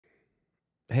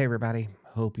Hey everybody,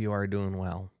 hope you are doing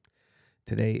well.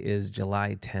 Today is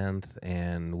July 10th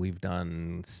and we've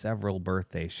done several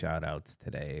birthday shout outs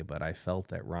today, but I felt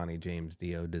that Ronnie James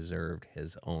Dio deserved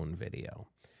his own video.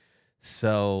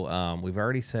 So we've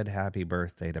already said happy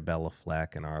birthday to Bella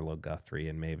Fleck and Arlo Guthrie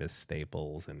and Mavis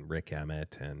Staples and Rick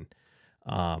Emmett, and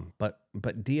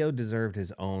but Dio deserved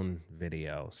his own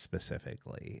video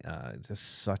specifically.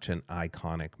 Just such an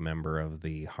iconic member of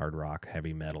the hard rock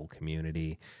heavy metal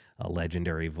community, a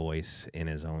legendary voice in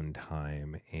his own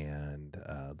time, and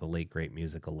the late great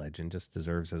musical legend just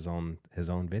deserves his own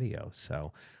video.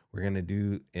 So we're gonna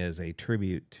do as a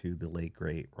tribute to the late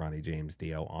great Ronnie James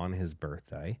Dio on his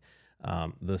birthday,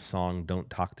 the song "Don't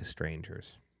Talk to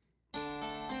Strangers."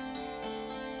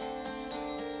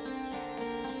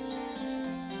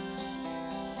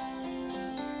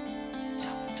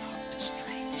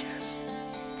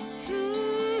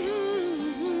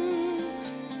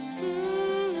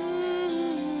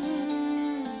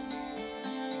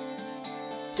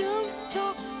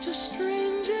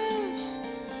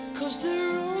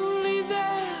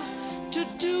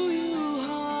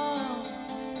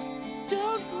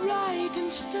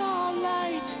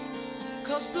 Starlight,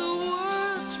 'cause the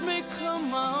words may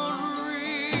come out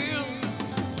real.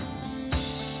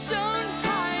 Don't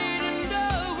hide in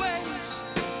doorways,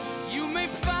 you may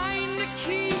find a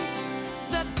key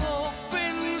that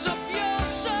opens up your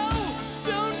soul.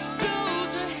 Don't go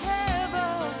to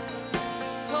heaven,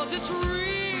 'cause it's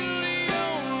really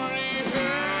only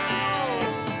hell.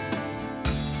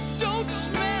 Don't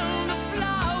smell the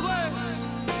flowers,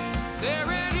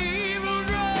 they're an evil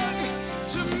drug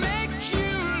to make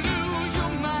you lose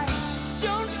your mind.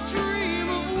 Don't dream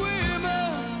of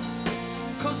women,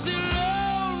 'cause they'll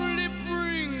only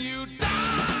bring you down.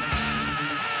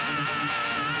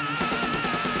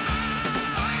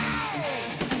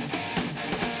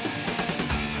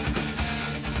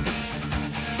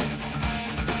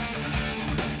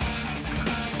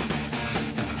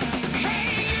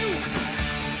 Hey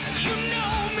you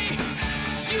know me,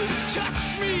 you touch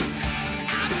me,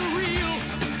 I'm real.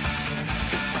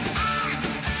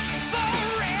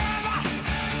 Forever,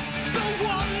 the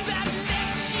one that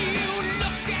lets you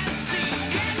look and see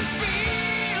and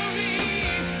feel me.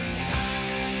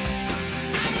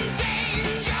 I'm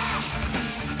danger,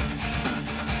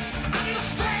 I'm the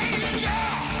stranger,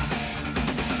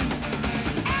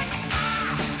 and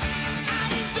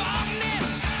I'm darkness,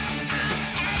 I'm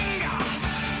anger,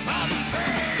 I'm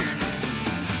pain.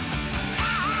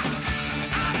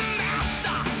 I'm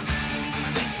master,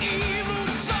 the evil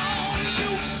song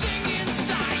you sing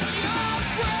inside your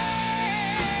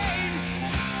brain,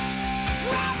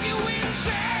 drive you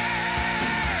insane.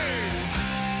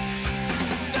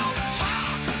 Don't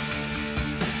talk,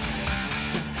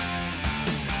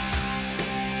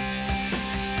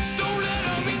 don't let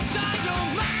 'em inside your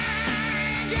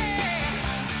mind, yeah.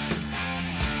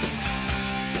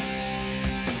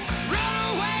 Run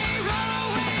away, go.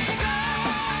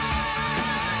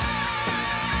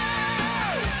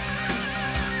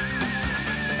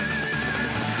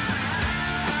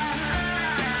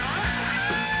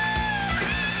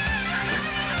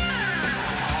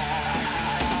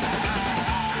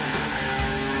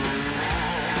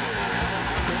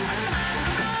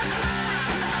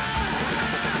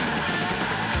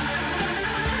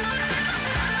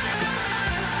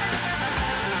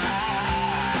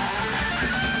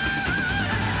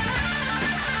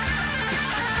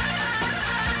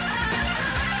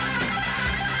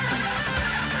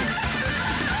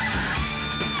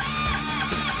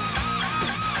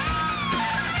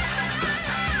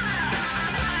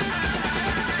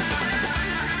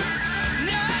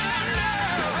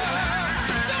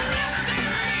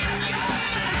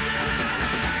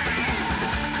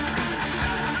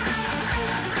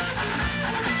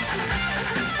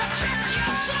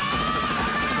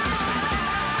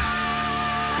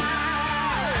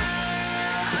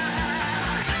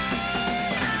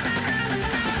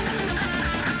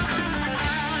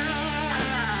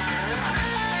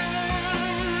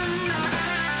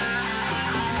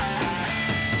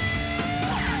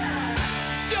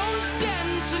 Don't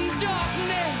dance in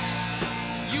darkness,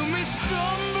 you may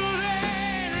stumble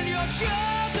and you're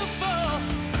sure to fall.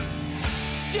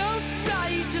 Don't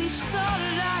write in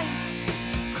starlight,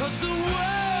 'cause the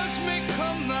words may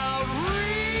come out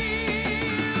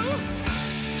real.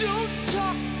 Don't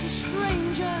talk to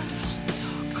strangers,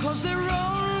 'cause they're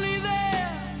only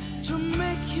there to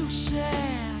make you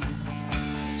sad.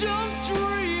 Don't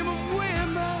dream of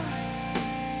women,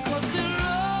 'cause they'll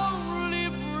only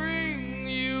bring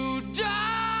you down.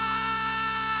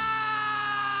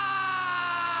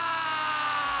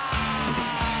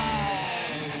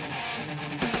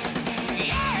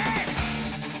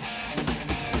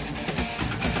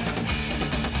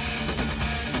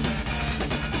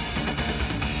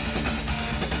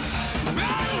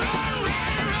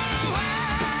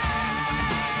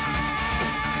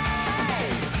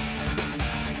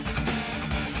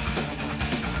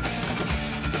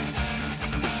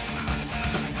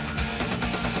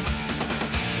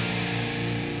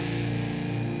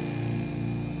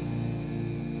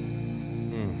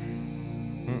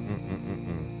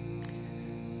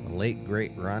 late,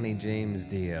 great Ronnie James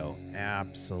Dio.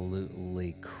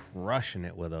 Absolutely crushing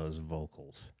it with those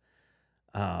vocals.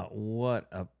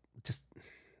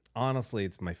 Honestly,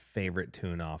 it's my favorite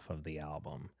tune off of the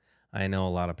album. I know a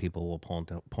lot of people will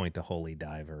point to Holy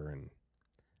Diver, and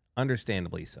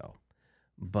understandably so.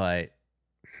 But,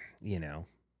 if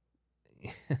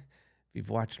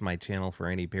you've watched my channel for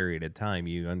any period of time,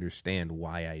 you understand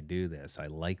why I do this. I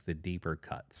like the deeper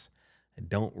cuts. I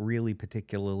don't really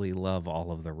particularly love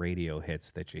all of the radio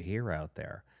hits that you hear out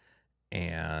there.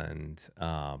 And,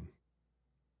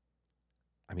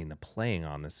 the playing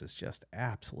on this is just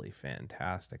absolutely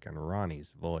fantastic. And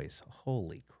Ronnie's voice,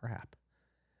 holy crap.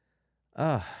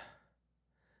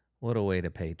 What a way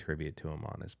to pay tribute to him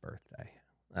on his birthday.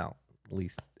 Well, at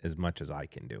least as much as I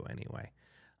can do anyway.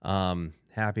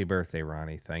 Happy birthday,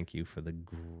 Ronnie. Thank you for the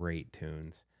great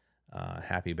tunes.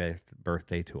 Happy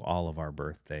birthday to all of our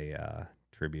birthday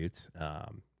tributes.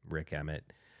 Rick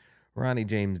Emmett, Ronnie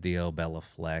James Dio, Bella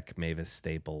Fleck, Mavis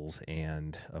Staples,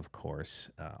 and, of course,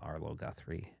 Arlo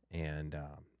Guthrie. And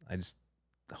I just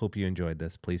hope you enjoyed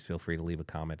this. Please feel free to leave a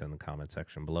comment in the comment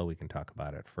section below. We can talk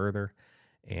about it further.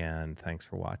 And thanks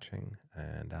for watching,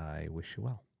 and I wish you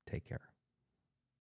well. Take care.